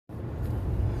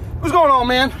What's going on,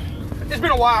 man? It's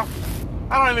been a while.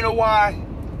 I don't even know why.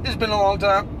 It's been a long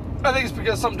time. I think it's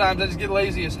because sometimes I just get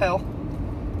lazy as hell.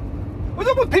 What's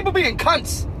up with people being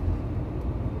cunts?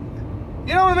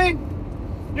 You know what I mean?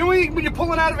 You know when you're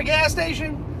pulling out of a gas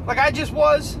station, like I just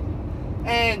was,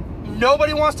 and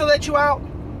nobody wants to let you out?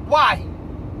 Why?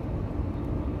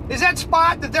 Is that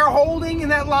spot that they're holding in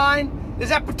that line, is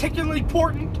that particularly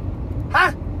important?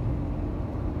 Huh?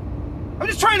 I'm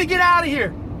just trying to get out of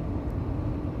here.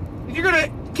 You're going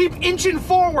to keep inching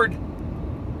forward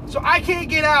so I can't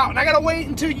get out, and I got to wait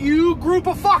until you group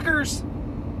of fuckers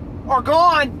are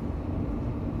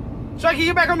gone so I can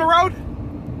get back on the road?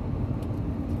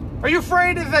 Are you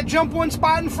afraid if I jump one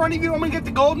spot in front of you, I'm going to get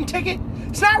the golden ticket?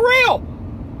 It's not real.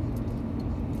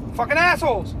 Fucking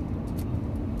assholes.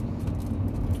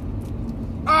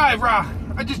 Alright,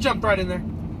 brah. I just jumped right in there.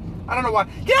 I don't know why.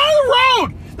 Get out of the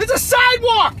road! There's a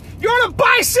sidewalk! You're on a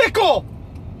bicycle!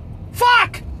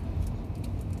 Fuck!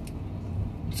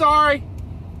 Sorry.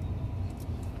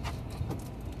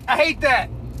 I hate that.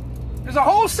 There's a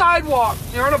whole sidewalk.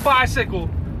 You're on a bicycle.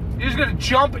 You're just gonna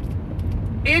jump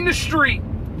in the street.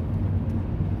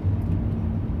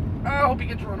 I hope he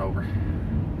gets run over.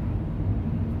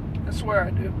 I swear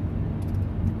I do.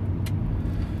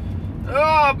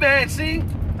 Oh, man, see?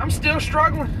 I'm still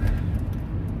struggling.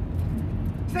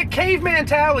 It's that cave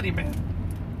mentality, man.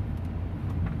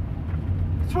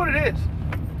 That's what it is.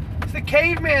 It's the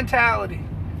cave mentality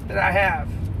that I have.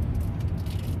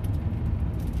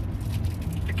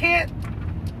 I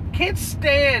can't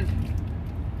stand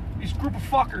these group of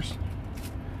fuckers.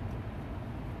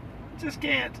 Just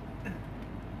can't.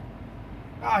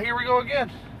 Ah, here we go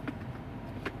again.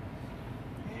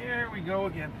 Here we go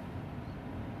again.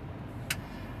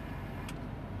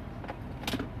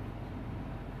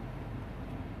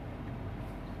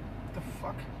 The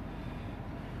fuck?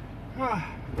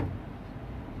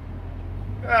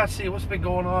 Let's see what's been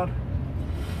going on.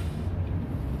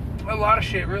 A lot of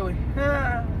shit, really.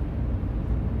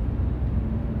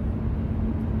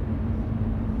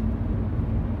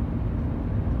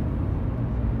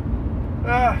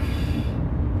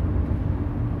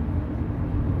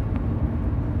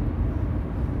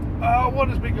 What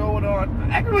has been going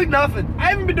on? Actually, nothing. I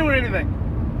haven't been doing anything.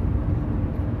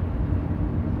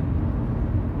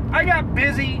 I got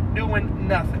busy doing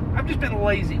nothing. I've just been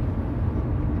lazy.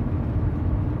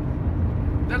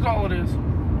 That's all it is.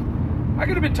 I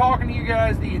could have been talking to you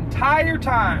guys the entire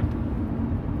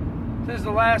time since the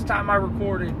last time I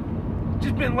recorded.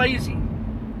 Just been lazy.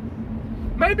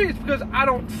 Maybe it's because I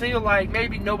don't feel like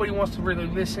maybe nobody wants to really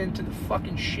listen to the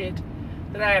fucking shit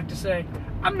that I have to say.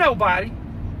 I'm nobody.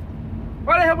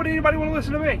 Why the hell would anybody want to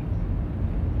listen to me?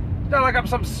 It's not like I'm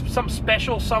some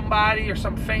special somebody or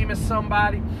some famous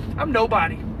somebody. I'm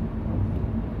nobody.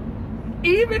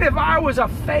 Even if I was a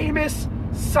famous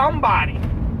somebody,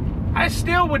 I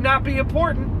still would not be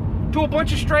important to a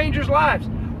bunch of strangers' lives.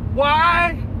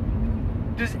 Why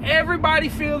does everybody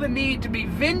feel the need to be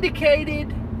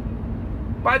vindicated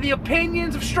by the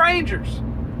opinions of strangers?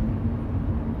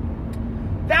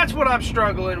 That's what I'm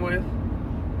struggling with.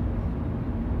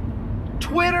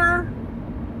 Twitter,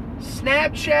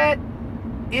 Snapchat,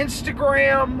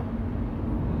 Instagram,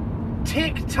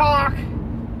 TikTok,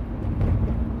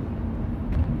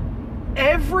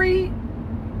 every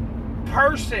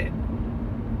person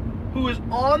who is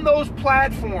on those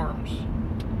platforms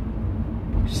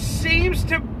seems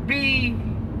to be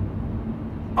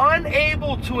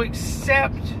unable to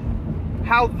accept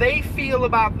how they feel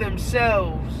about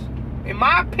themselves, in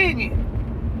my opinion.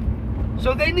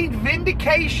 So they need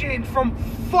vindication from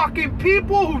fucking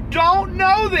people who don't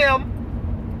know them,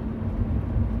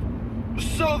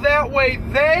 so that way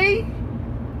they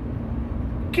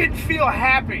can feel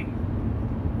happy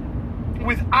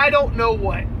with I don't know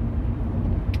what.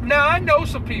 Now, I know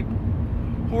some people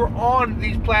who are on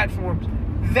these platforms.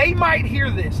 They might hear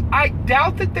this. I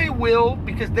doubt that they will,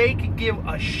 because they could give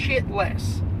a shit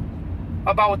less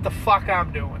about what the fuck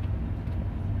I'm doing.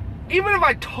 Even if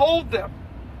I told them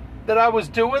that I was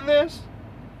doing this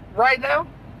right now,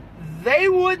 they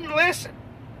wouldn't listen.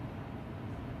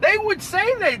 They would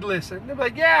say they'd listen. They'd be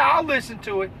like, yeah, I'll listen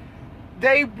to it.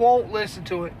 They won't listen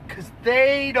to it because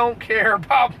they don't care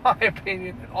about my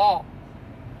opinion at all.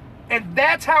 And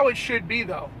that's how it should be,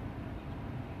 though.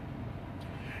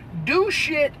 Do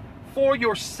shit for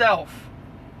yourself.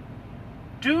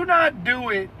 Do not do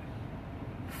it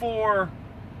for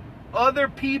other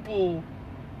people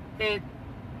and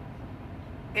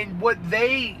what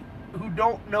they who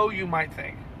don't know you might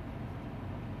think.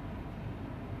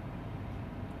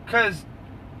 Because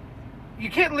you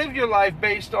can't live your life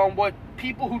based on what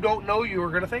people who don't know you are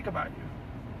going to think about you.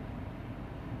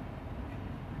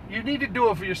 You need to do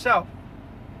it for yourself.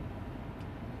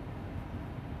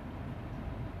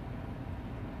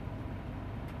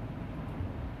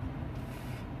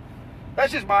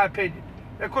 That's just my opinion.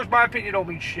 And of course, my opinion don't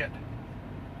mean shit.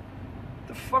 What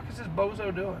the fuck is this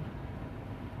bozo doing?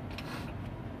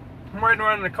 I'm riding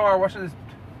around in the car watching this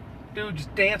dude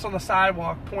just dance on the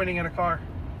sidewalk pointing at a car.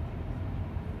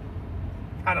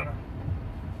 I don't know.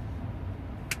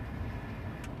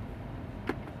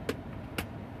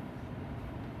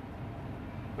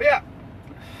 But yeah,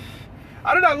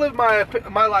 I do not live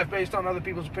my life based on other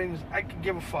people's opinions. I can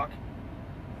give a fuck.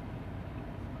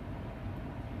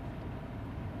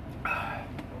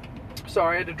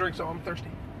 Sorry, I had to drink some. I'm thirsty.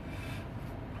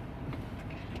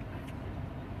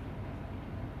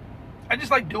 I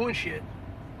just like doing shit.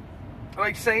 I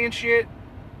like saying shit.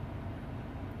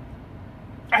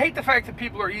 I hate the fact that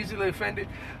people are easily offended.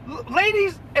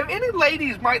 Ladies, if any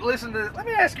ladies might listen to this, let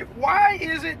me ask you, why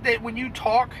is it that when you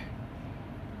talk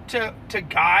to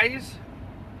guys,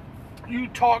 you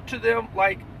talk to them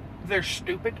like they're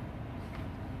stupid?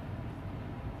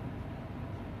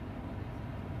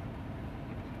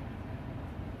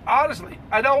 Honestly,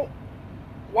 I don't.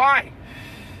 Why?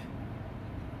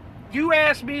 You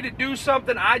ask me to do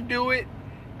something, I do it,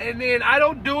 and then I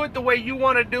don't do it the way you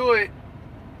want to do it,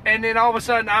 and then all of a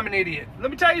sudden I'm an idiot. Let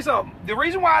me tell you something. The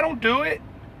reason why I don't do it,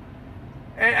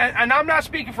 and I'm not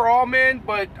speaking for all men,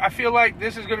 but I feel like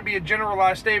this is going to be a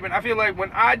generalized statement. I feel like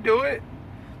when I do it,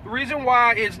 the reason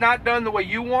why it's not done the way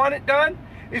you want it done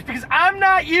is because I'm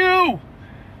not you.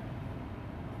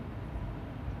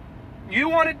 You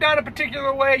want it done a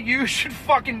particular way, you should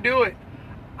fucking do it.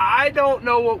 I don't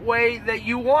know what way that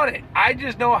you want it. I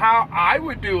just know how I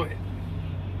would do it.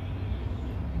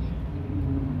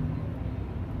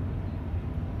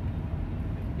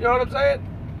 You know what I'm saying?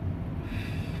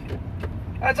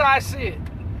 That's how I see it.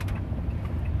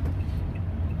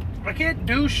 I can't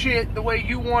do shit the way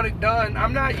you want it done.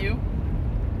 I'm not you.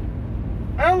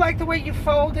 I don't like the way you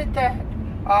folded that.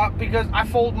 Because I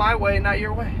fold my way, not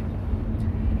your way.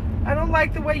 I don't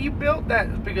like the way you built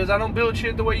that because I don't build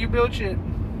shit the way you build shit.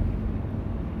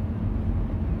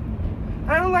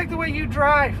 I don't like the way you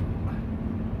drive.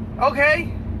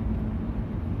 Okay?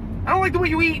 I don't like the way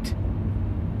you eat.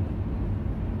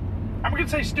 I'm gonna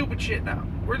say stupid shit now.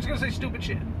 We're just gonna say stupid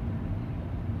shit.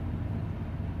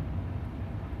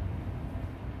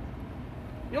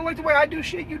 You don't like the way I do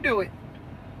shit, you do it.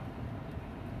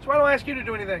 That's why I don't ask you to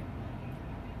do anything.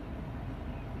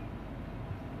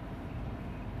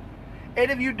 And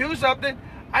if you do something,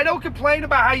 I don't complain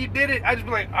about how you did it. I just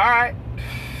be like, all right.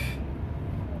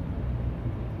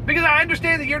 Because I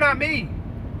understand that you're not me.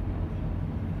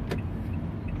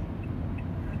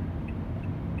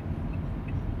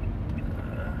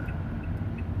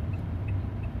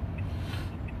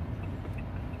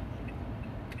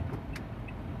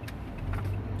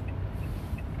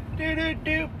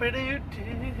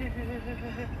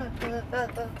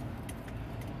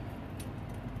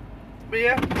 But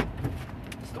yeah,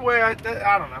 it's the way I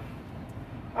don't know.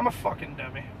 I'm a fucking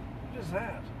dummy. What is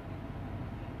that?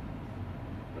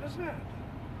 What is that?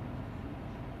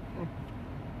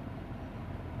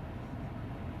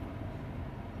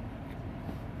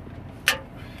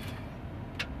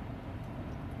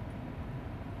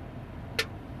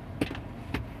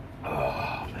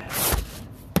 Oh, man.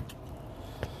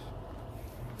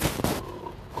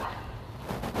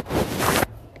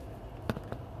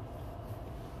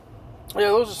 Yeah,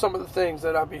 those are some of the things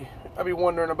that I'd be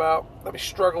wondering about. I'd be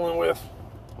struggling with.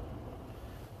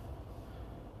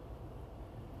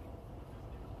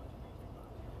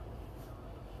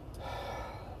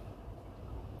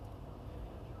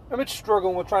 I've been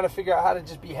struggling with trying to figure out how to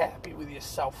just be happy with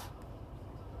yourself.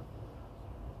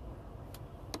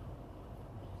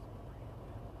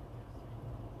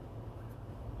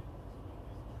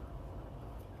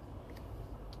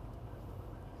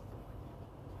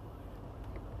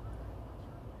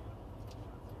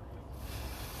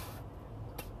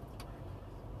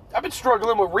 I've been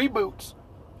struggling with reboots.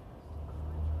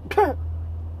 I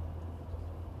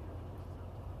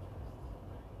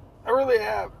really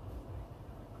have.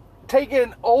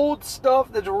 Taking old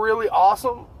stuff that's really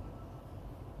awesome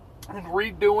and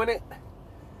redoing it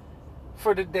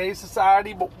for today's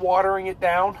society, but watering it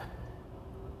down.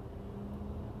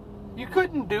 You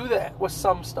couldn't do that with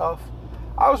some stuff.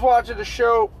 I was watching a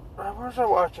show. What was I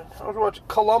watching? I was watching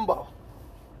Columbo.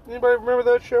 Anybody remember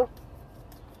that show?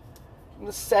 In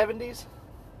the 70s?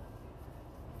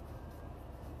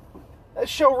 That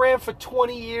show ran for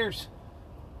 20 years.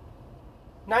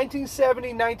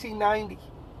 1970, 1990.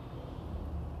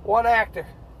 One actor.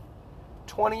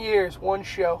 20 years, one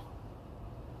show.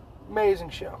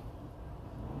 Amazing show.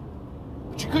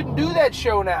 But you couldn't do that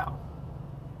show now.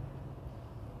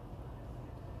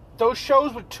 Those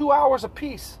shows were 2 hours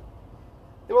apiece.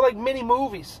 They were like mini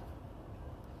movies.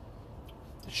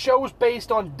 The show was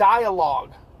based on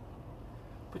dialogue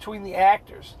between the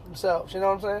actors themselves. You know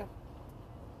what I'm saying?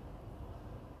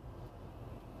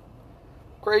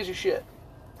 Crazy shit.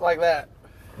 Like that.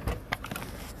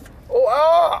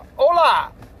 Oh,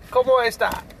 hola. ¿Cómo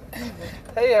está?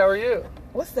 Hey, how are you?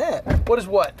 What's that? What is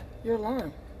what? Your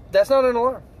alarm. That's not an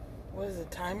alarm. What is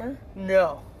it, timer?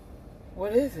 No.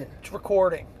 What is it? It's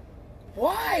recording.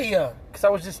 Why? Because I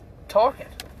was just talking.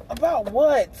 About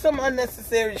what? Some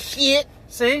unnecessary shit.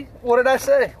 See? What did I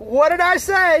say? What did I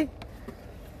say?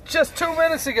 Just 2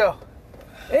 minutes ago.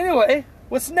 Anyway,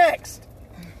 what's next?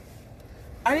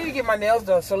 I need to get my nails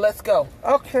done, so let's go.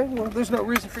 Okay, well, there's no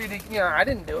reason for you to... I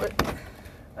didn't do it.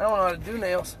 I don't know how to do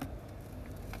nails.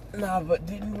 Nah, but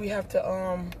didn't we have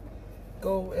to,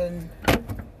 go and,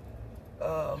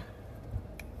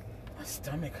 my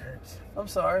stomach hurts. I'm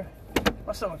sorry.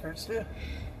 My stomach hurts, too.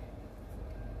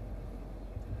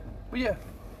 But yeah.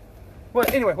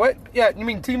 What? Anyway, what? Yeah, you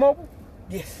mean T-Mobile?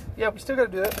 Yes. Yeah, we still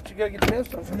gotta do that, but you gotta get the nails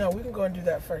done. No, we can go and do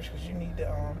that first, because you need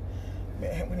to,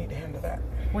 we need to handle that.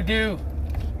 We do.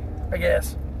 I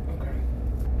guess. Okay.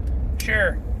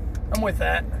 Sure. I'm with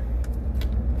that.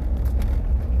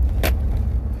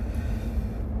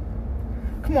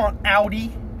 Come on,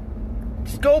 Audi.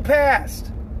 Just go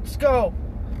past. Just go.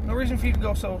 No reason for you to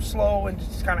go so slow and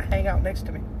just kind of hang out next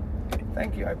to me.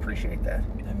 Thank you. I appreciate that.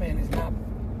 That man is not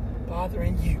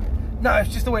bothering you. No,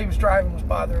 it's just the way he was driving was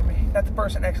bothering me. Not the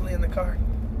person actually in the car.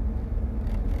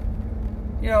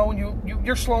 You know, when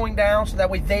you're slowing down so that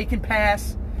way they can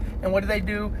pass. And what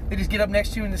do? They just get up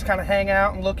next to you and just kind of hang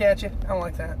out and look at you. I don't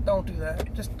like that. Don't do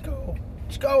that. Just go.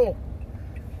 Just go.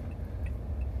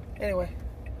 Anyway,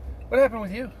 what happened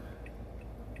with you?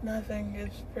 Nothing.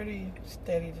 It's pretty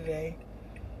steady today.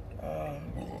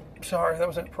 Sorry, that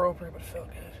was inappropriate, but it felt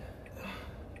good.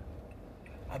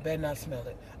 I better not smell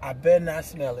it. I better not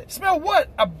smell it. Smell what?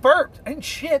 I burped. I didn't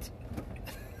shit.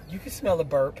 You can smell a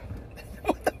burp.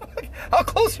 What the fuck? How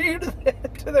close are you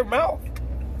to their mouth?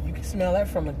 You can smell that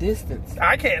from a distance.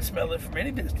 I can't smell it from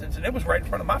any distance, and it was right in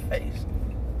front of my face.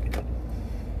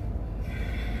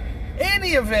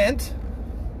 Any event.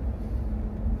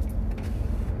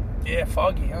 Yeah,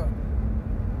 foggy, huh?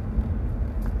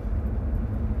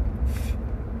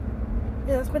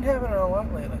 Yeah, it's been happening a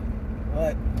lot lately.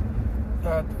 What?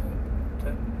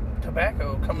 The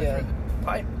tobacco coming through the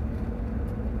pipe.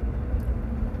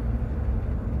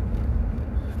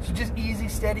 So just easy,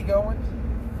 steady going?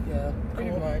 Yeah,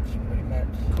 pretty much.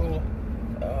 Cool.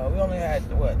 We only had,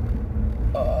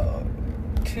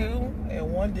 2,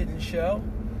 and 1 didn't show.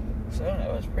 So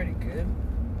that was pretty good.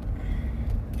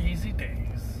 Easy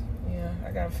days. Yeah,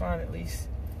 I gotta find at least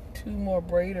 2 more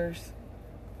braiders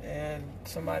and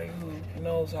somebody who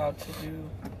knows how to do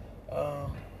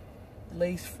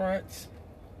lace fronts.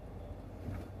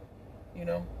 You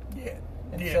know? Yeah.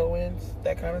 And sew-ins,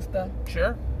 that kind of stuff.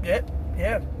 Sure. Yeah.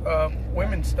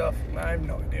 Women's stuff. I have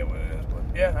no idea what it is, but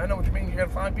yeah, I know what you mean. You gotta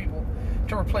find people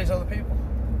to replace other people.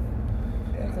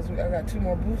 Yeah, because I got 2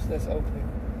 more booths that's open.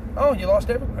 Oh, you lost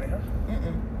everybody, huh?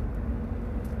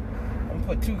 I'm gonna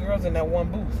put 2 girls in that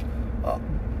 1 booth. Oh.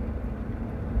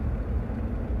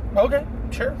 Okay,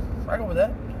 sure. I go with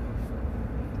that.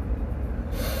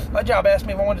 My job asked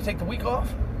me if I wanted to take the week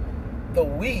off. The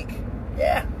week?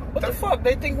 Yeah. What the fuck?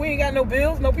 They think we ain't got no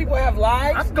bills? No people have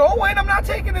lives? I'm going. I'm not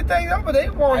taking the thing up, but they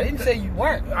weren't. I didn't say you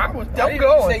weren't. I'm going. I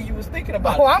didn't say you was thinking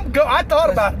about it. I thought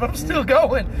about it, but I'm still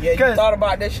going. Yeah, you thought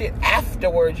about that shit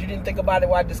afterwards. You didn't think about it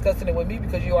while discussing it with me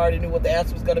because you already knew what the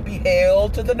answer was going to be. Hell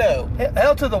to the no.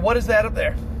 Hell to the, what is that up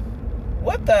there?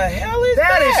 What the hell is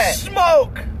that? That is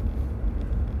smoke.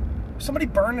 Somebody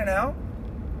burning out?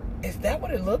 Is that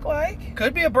what it looked like?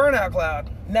 Could be a burnout cloud.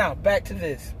 Now, back to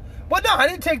this. Well, no, I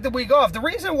didn't take the week off. The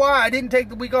reason why I didn't take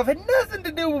the week off had nothing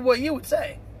to do with what you would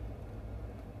say.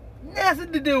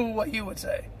 Nothing to do with what you would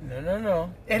say.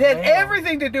 No. It had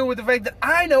everything to do with the fact that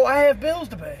I know I have bills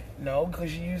to pay. No,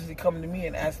 because you usually come to me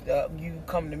and ask, you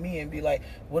come to me and be like,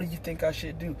 what do you think I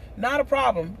should do? Not a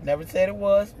problem. Never said it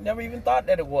was. Never even thought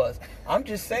that it was. I'm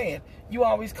just saying, you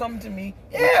always come to me,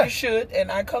 you should, and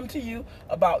I come to you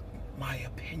about my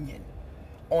opinion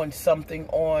on something,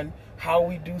 on how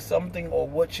we do something, or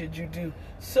what should you do.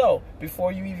 So,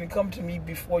 before you even come to me,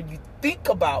 before you think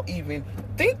about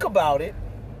it,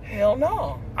 hell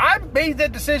no. I made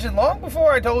that decision long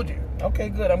before I told you. Okay,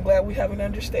 good. I'm glad we have an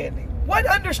understanding. What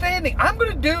understanding? I'm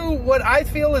going to do what I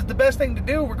feel is the best thing to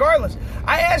do regardless.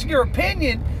 I ask your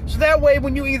opinion so that way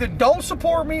when you either don't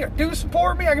support me or do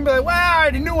support me, I can be like, well, I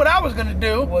already knew what I was going to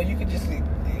do. Well, you can just,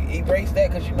 erase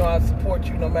that because you know I support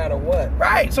you no matter what.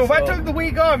 Right. So if I took the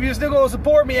week off, you're still gonna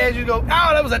support me as you go, oh,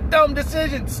 that was a dumb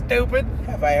decision, stupid.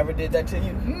 Have I ever did that to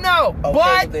you? No. Okay,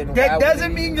 but then that why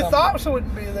doesn't would you mean your come- thoughts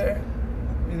wouldn't be there.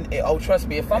 Oh, trust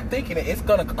me. If I'm thinking it,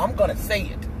 I'm gonna say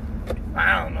it.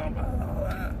 I don't know about all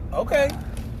that. Okay.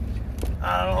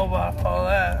 I don't know about all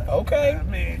that. Okay. I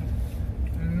mean,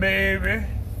 maybe.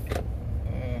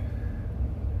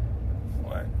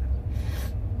 What?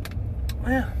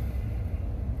 Yeah.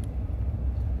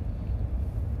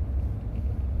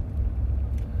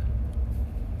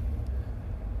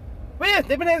 But yeah,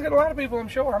 they've been asking a lot of people, I'm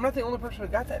sure. I'm not the only person who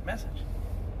got that message.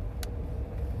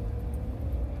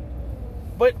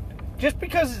 But just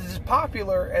because it's as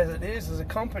popular as it is as a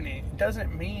company,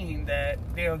 doesn't mean that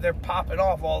they're popping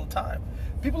off all the time.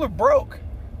 People are broke.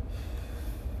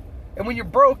 And when you're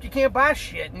broke, you can't buy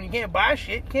shit. And when you can't buy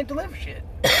shit, you can't deliver shit.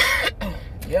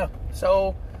 Yeah.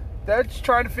 So they're just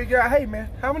trying to figure out, hey man,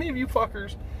 how many of you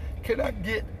fuckers can I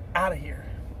get out of here?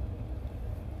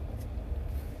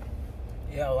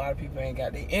 Yeah, a lot of people ain't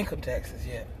got their income taxes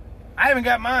yet. I haven't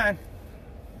got mine.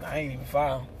 I ain't even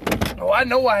filed. Oh, I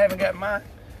know I haven't got mine.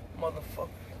 Motherfucker.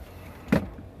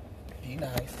 Be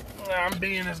nice. I'm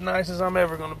being as nice as I'm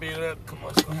ever going to be. Come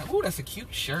on. Ooh, that's a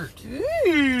cute shirt.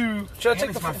 Ooh. Should I take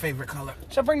It's my favorite color.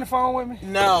 Should I bring the phone with me?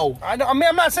 No. I mean,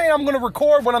 I'm not saying I'm going to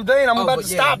record what I'm doing. I'm about but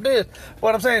to yeah. stop this.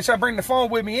 What I'm saying, should I bring the phone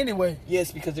with me anyway?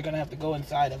 Yes, because they're gonna have to go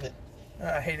inside of it.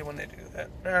 I hate it when they do that.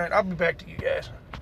 All right, I'll be back to you guys.